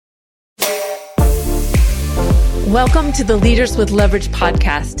Welcome to the Leaders with Leverage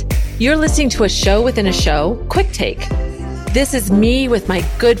podcast. You're listening to a show within a show, Quick Take. This is me with my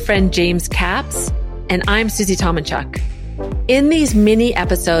good friend James Capps, and I'm Susie Tomanchuk. In these mini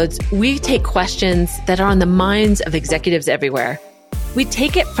episodes, we take questions that are on the minds of executives everywhere. We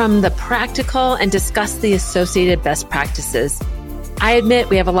take it from the practical and discuss the associated best practices. I admit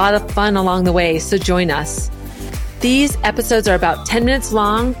we have a lot of fun along the way, so join us. These episodes are about 10 minutes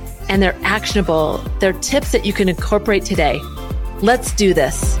long, and they're actionable. They're tips that you can incorporate today. Let's do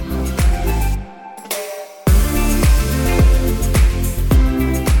this.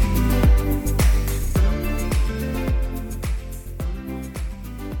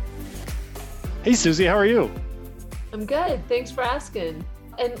 Hey, Susie, how are you? I'm good. Thanks for asking.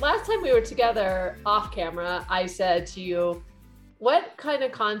 And last time we were together off camera, I said to you, what kind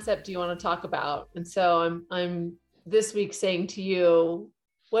of concept do you want to talk about? And so I'm this week saying to you,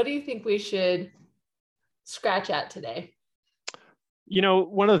 what do you think we should scratch at today? You know,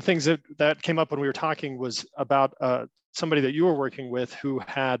 one of the things that came up when we were talking was about somebody that you were working with who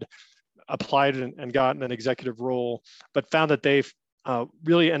had applied and gotten an executive role, but found that they've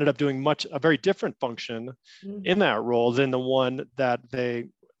really ended up doing a very different function in that role than the one that they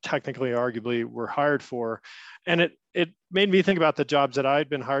technically, arguably, were hired for. And it made me think about the jobs that I'd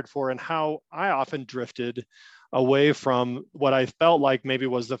been hired for and how I often drifted away from what I felt like maybe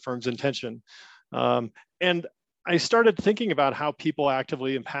was the firm's intention. And I started thinking about how people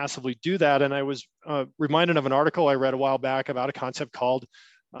actively and passively do that. And I was reminded of an article I read a while back about a concept called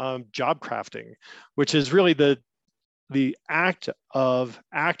job crafting, which is really the act of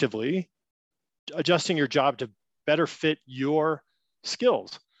actively adjusting your job to better fit your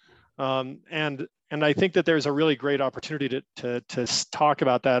skills. And I think that there's a really great opportunity to talk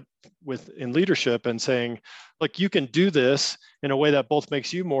about that in leadership and saying, look, you can do this in a way that both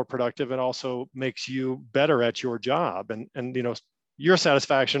makes you more productive and also makes you better at your job. And you know, your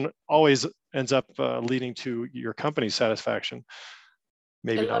satisfaction always ends up leading to your company's satisfaction.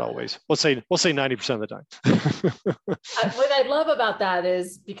 Maybe not always. We'll say 90% of the time. What I love about that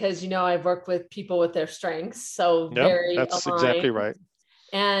is because, you know, I've worked with people with their strengths. So that's aligned. Exactly right.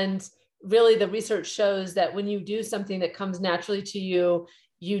 And really the research shows that when you do something that comes naturally to you,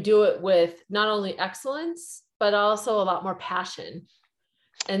 you do it with not only excellence, but also a lot more passion.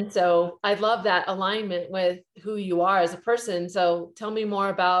 And so I love that alignment with who you are as a person. So tell me more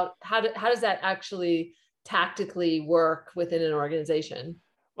about how does that actually tactically work within an organization?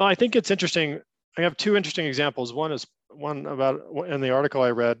 Well, I think it's interesting. I have two interesting examples. One about in the article I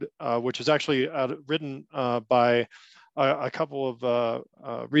read, which was actually written by a couple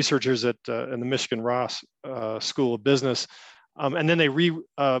of researchers in the Michigan Ross School of Business. And then they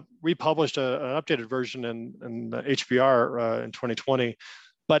republished an updated version in HBR in 2020.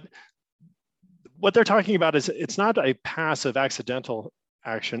 But what they're talking about is it's not a passive accidental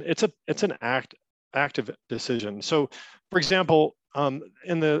action. It's an active decision. So, for example,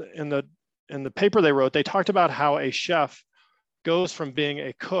 in the paper they wrote, they talked about how a chef goes from being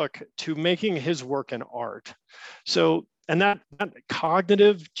a cook to making his work an art. So, and that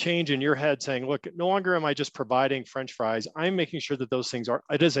cognitive change in your head saying, look, no longer am I just providing French fries, I'm making sure that those things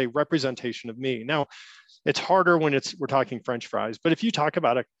it is a representation of me. Now, it's harder when we're talking French fries, but if you talk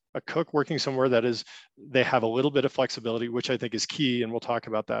about a cook working somewhere they have a little bit of flexibility, which I think is key, and we'll talk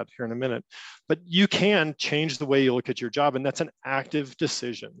about that here in a minute, but you can change the way you look at your job, and that's an active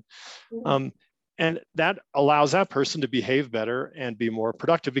decision. And that allows that person to behave better and be more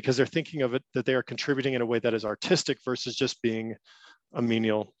productive because they're thinking of it that they are contributing in a way that is artistic versus just being a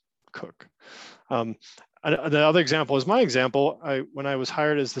menial cook. The other example is my example. When I was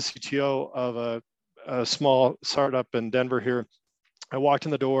hired as the CTO of a small startup in Denver here, I walked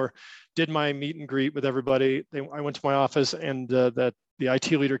in the door, did my meet and greet with everybody. I went to my office, and the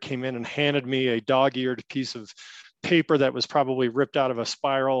IT leader came in and handed me a dog-eared piece of paper that was probably ripped out of a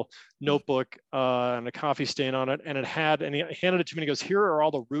spiral notebook and a coffee stain on it. And he handed it to me and he goes, here are all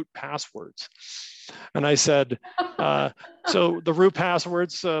the root passwords. And I said, so the root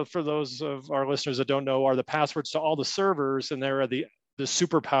passwords, for those of our listeners that don't know, are the passwords to all the servers, and they're the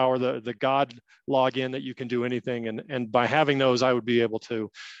superpower, the God login that you can do anything. And by having those, I would be able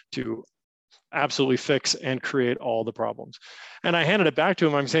to absolutely fix and create all the problems. And I handed it back to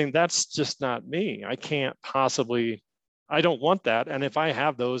him. I'm saying, that's just not me. I don't want that. And if I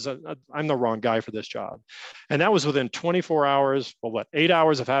have those, I'm the wrong guy for this job. And that was within 24 hours, 8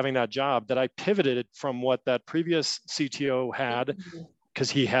 hours of having that job, that I pivoted from what that previous CTO had, because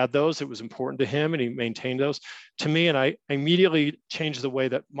he had those, it was important to him and he maintained those, to me. And I immediately changed the way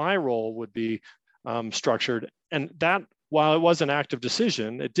that my role would be structured. And that while it was an active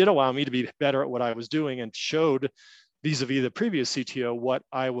decision, it did allow me to be better at what I was doing and showed vis-a-vis the previous CTO what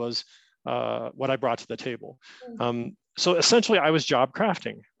I brought to the table. So essentially, I was job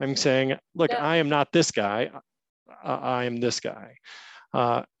crafting. I'm saying, look, I am not this guy. I am this guy.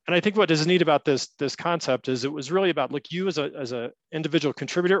 And I think what is neat about this concept is it was really about, look, you as a individual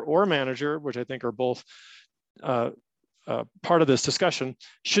contributor or manager, which I think are both part of this discussion,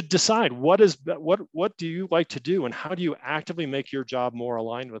 should decide what do you like to do and how do you actively make your job more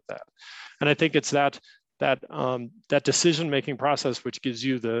aligned with that. And I think it's that decision-making process which gives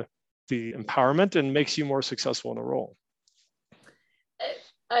you the empowerment and makes you more successful in a role.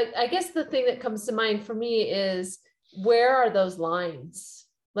 I guess the thing that comes to mind for me is, where are those lines?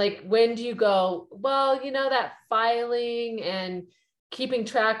 Like, when do you go, well, that filing and keeping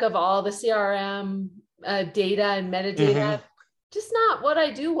track of all the CRM data and metadata, just not what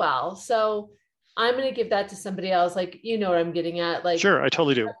I do well. So I'm going to give that to somebody else. Like, what I'm getting at. Like, sure, I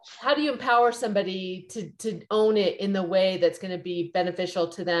totally do. How do you empower somebody to own it in the way that's going to be beneficial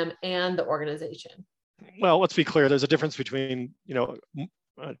to them and the organization? Well, let's be clear. There's a difference between,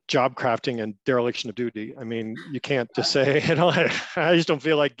 job crafting and dereliction of duty. I mean, you can't just say, I just don't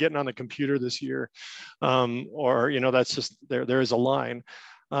feel like getting on the computer this year, or that's just there is a line.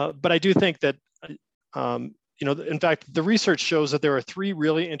 But I do think that, in fact, the research shows that there are three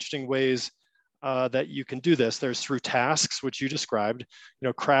really interesting ways that you can do this. There's through tasks, which you described,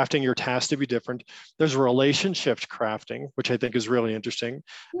 crafting your tasks to be different. There's relationship crafting, which I think is really interesting.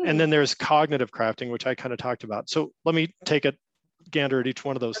 And then there's cognitive crafting, which I kind of talked about. So let me take a gander at each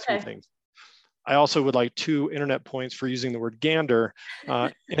one of those three things. I also would like 2 internet points for using the word gander in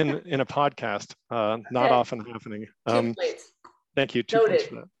a podcast. Not often happening. Thank you. 2 points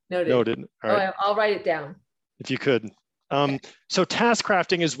for that. Noted. All right. I'll write it down. If you could. So task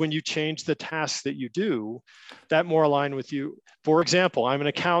crafting is when you change the tasks that you do that more align with you. For example, I'm an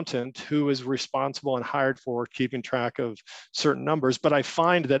accountant who is responsible and hired for keeping track of certain numbers, but I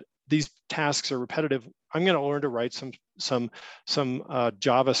find that these tasks are repetitive. I'm going to learn to write some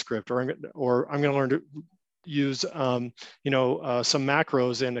JavaScript, or I'm going to learn to use some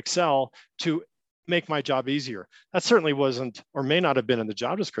macros in Excel to make my job easier. That certainly wasn't, or may not have been in the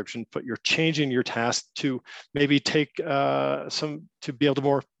job description, but you're changing your task to maybe take to be able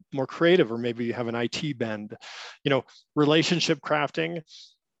to more creative, or maybe you have an IT bend. Relationship crafting.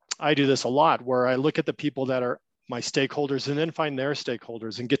 I do this a lot, where I look at the people that are my stakeholders and then find their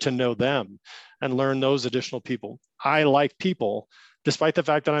stakeholders and get to know them and learn those additional people. I like people, despite the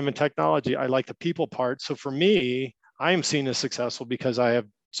fact that I'm in technology. I like the people part. So for me, I am seen as successful because I have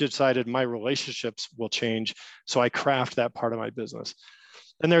decided my relationships will change. So I craft that part of my business.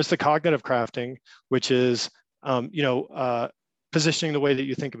 And there's the cognitive crafting, which is, positioning the way that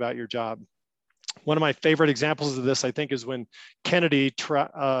you think about your job. One of my favorite examples of this, I think, is when Kennedy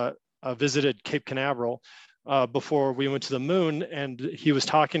visited Cape Canaveral before we went to the moon, and he was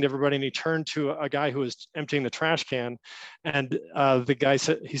talking to everybody, and he turned to a guy who was emptying the trash can, and the guy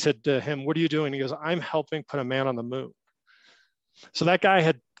said to him, "What are you doing?" He goes, "I'm helping put a man on the moon." So that guy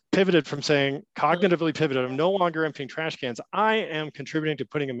had pivoted from saying, cognitively pivoted, I'm no longer emptying trash cans. I am contributing to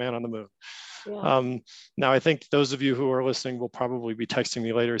putting a man on the moon. Yeah. Now, I think those of you who are listening will probably be texting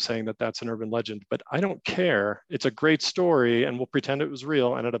me later saying that that's an urban legend, but I don't care. It's a great story, and we'll pretend it was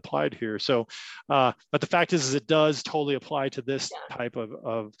real and it applied here. So, but the fact is it does totally apply to this type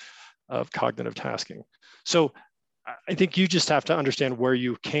of cognitive tasking. So I think you just have to understand where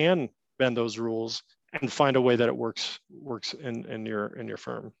you can bend those rules and find a way that it works in your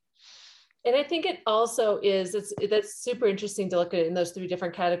firm. And I think it also is, that's super interesting to look at it in those 3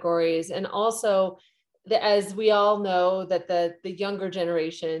 different categories. And also, as we all know, that the younger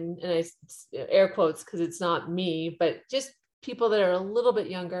generation, and I air quotes because it's not me, but just people that are a little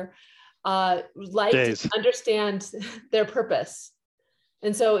bit younger, like to understand their purpose.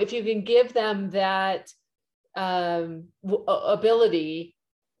 And so if you can give them that ability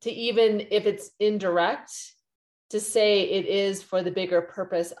to, even if it's indirect, to say it is for the bigger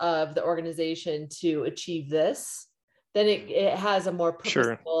purpose of the organization to achieve this, then it has a more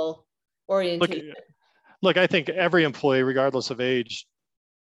purposeful orientation. Look, I think every employee, regardless of age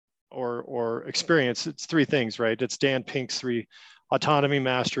or experience, it's 3 things, right? It's Dan Pink's 3: autonomy,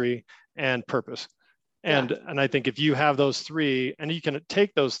 mastery, and purpose. And I think if you have those 3, and you can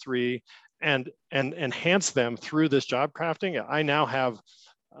take those 3 and enhance them through this job crafting, I now have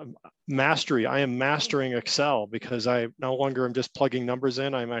mastery. I am mastering Excel because I no longer am just plugging numbers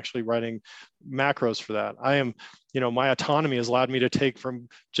in. I'm actually writing macros for that. I am, my autonomy has allowed me to take from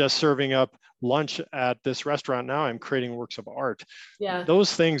just serving up lunch at this restaurant. Now I'm creating works of art. Yeah.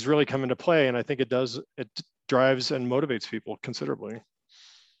 Those things really come into play. And I think it drives and motivates people considerably.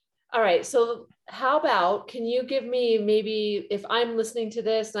 All right. So how about, can you give me, maybe if I'm listening to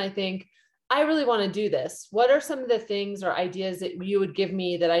this and I think, I really want to do this, what are some of the things or ideas that you would give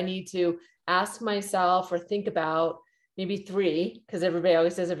me that I need to ask myself or think about? Maybe 3, because everybody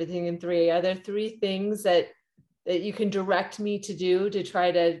always says everything in 3. Are there 3 things that you can direct me to do to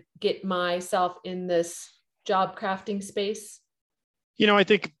try to get myself in this job crafting space? I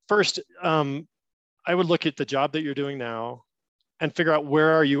think first, I would look at the job that you're doing now and figure out,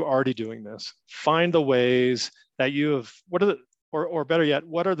 where are you already doing this? Find the ways that you have, or better yet,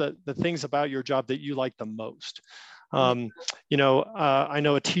 what are the things about your job that you like the most? I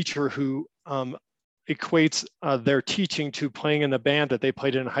know a teacher who equates their teaching to playing in the band that they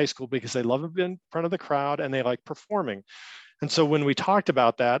played in high school, because they love being in front of the crowd and they like performing. And so when we talked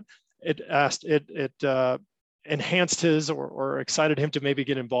about that, it enhanced his or excited him to maybe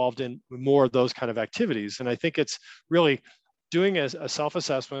get involved in more of those kind of activities. And I think it's really doing a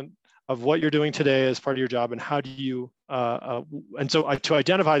self-assessment of what you're doing today as part of your job, and how do you, to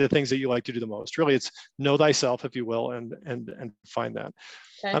identify the things that you like to do the most. Really, it's know thyself, if you will, and find that.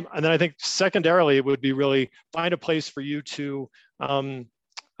 Okay. And then I think secondarily, it would be really find a place for you to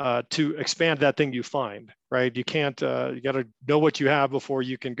expand that thing you find, right? You can't, you got to know what you have before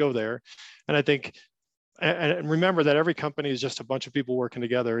you can go there. And I think, and remember that every company is just a bunch of people working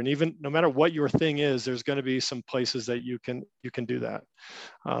together. And even no matter what your thing is, there's going to be some places that you can do that.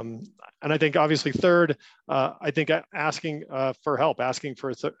 And I think obviously third, I think asking for help, asking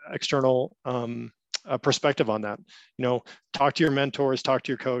for external perspective on that. Talk to your mentors, talk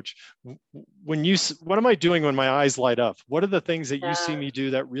to your coach. What am I doing when my eyes light up? What are the things that you see me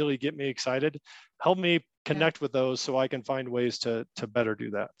do that really get me excited? Help me connect with those so I can find ways to better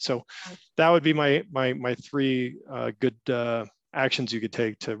do that. So that would be my 3 good actions you could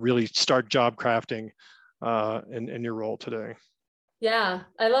take to really start job crafting in your role today. Yeah,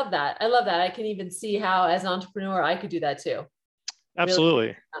 I love that. I can even see how, as an entrepreneur, I could do that too.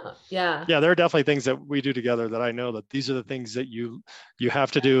 Absolutely. Really? Yeah. Yeah, there are definitely things that we do together that I know that these are the things that you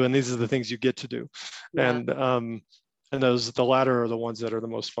have to do, and these are the things you get to do. Yeah. And the latter are the ones that are the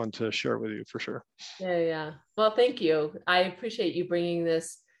most fun to share with you, for sure. Yeah. Well, thank you. I appreciate you bringing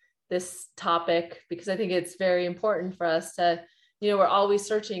this topic, because I think it's very important for us to, we're always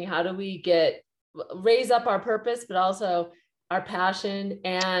searching, how do we raise up our purpose, but also our passion,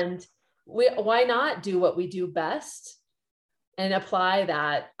 and why not do what we do best and apply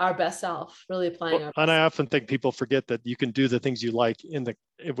that, our best self, really applying our best And I often think people forget that you can do the things you like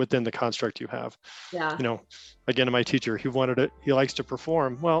within the construct you have. Yeah. Again, my teacher, he likes to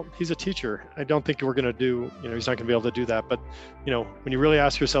perform. Well, he's a teacher. I don't think we're going to do, he's not going to be able to do that. But, when you really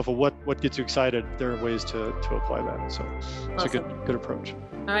ask yourself, well, what gets you excited, there are ways to apply that. So it's awesome. A good approach.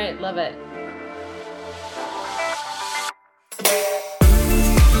 All right. Love it.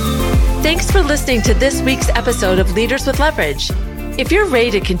 Thanks for listening to this week's episode of Leaders with Leverage. If you're ready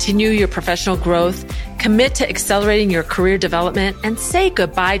to continue your professional growth, commit to accelerating your career development, and say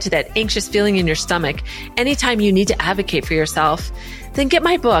goodbye to that anxious feeling in your stomach anytime you need to advocate for yourself, then get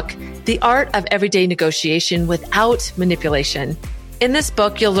my book, The Art of Everyday Negotiation Without Manipulation. In this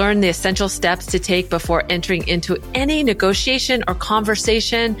book, you'll learn the essential steps to take before entering into any negotiation or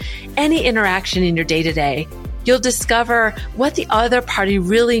conversation, any interaction in your day-to-day. You'll discover what the other party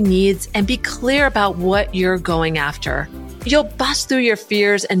really needs and be clear about what you're going after. You'll bust through your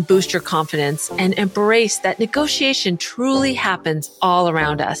fears and boost your confidence and embrace that negotiation truly happens all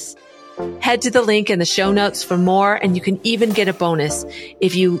around us. Head to the link in the show notes for more, and you can even get a bonus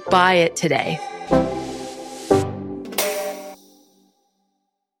if you buy it today.